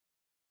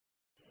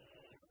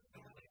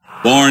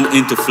born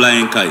into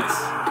flying kites.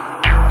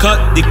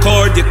 Cut the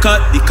cord, you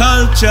cut the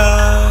culture.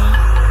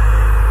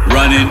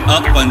 Running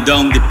up and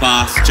down the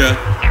pasture,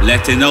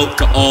 letting out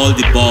to all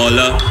the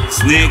baller.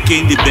 Snake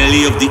in the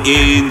belly of the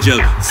angel,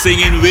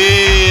 singing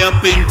way up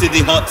into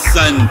the hot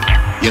sun.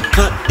 You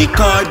cut the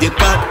cord, you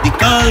cut the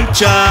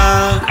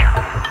culture.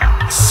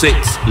 6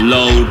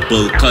 loud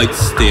bull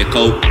kites stake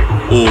out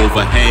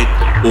overhead,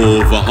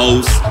 over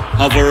house,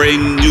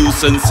 hovering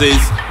nuisances,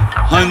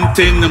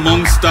 hunting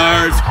among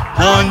stars,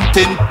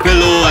 haunting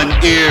pillow and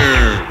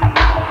air.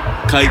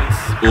 Kites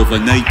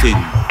overnighting,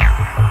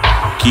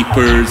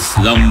 keepers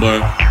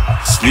slumber,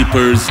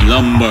 sleepers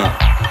lumber,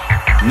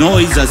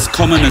 noise as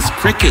common as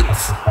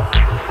crickets.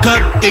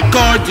 Cut the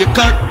cord, you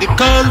cut the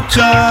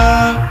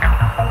culture.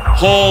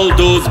 Haul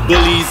those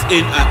bullies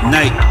in at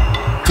night,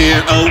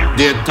 tear out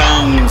their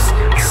tongues,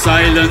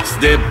 silence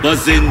their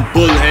buzzing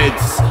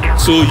bullheads,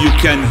 so you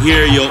can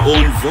hear your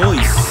own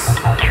voice.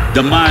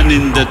 The man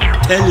in the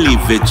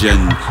television,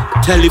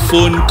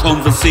 telephone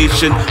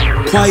conversation,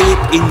 quiet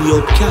in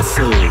your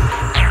castle.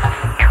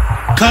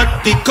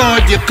 Cut the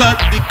cord, you cut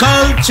the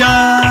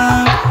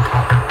culture.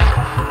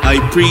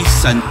 High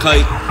priests and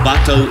kite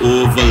battle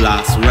over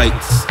last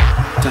rites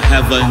to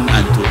heaven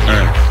and to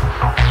earth.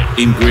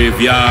 In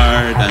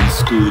graveyard and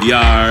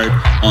schoolyard,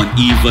 on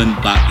even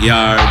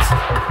backyards,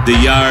 the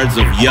yards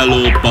of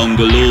yellow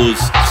bungalows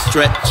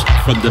stretch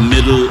from the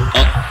middle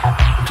up,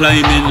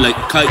 climbing like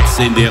kites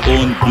in their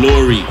own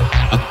glory,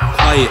 a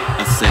quiet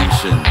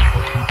ascension.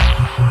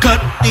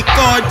 Cut the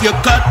cord, you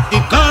cut the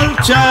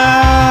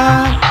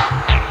culture.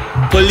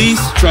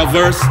 Police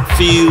traverse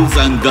fields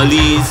and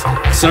gullies,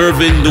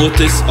 serving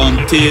notice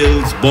on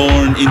tales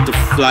born into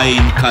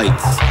flying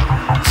kites.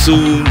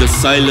 Soon the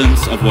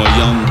silence of our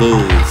young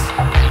bulls,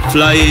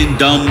 flying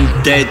dumb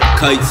dead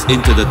kites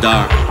into the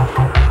dark.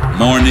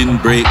 Morning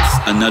breaks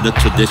another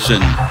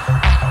tradition,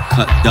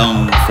 cut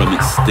down from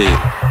its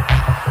stake,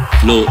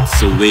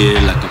 floats away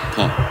like a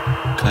pop.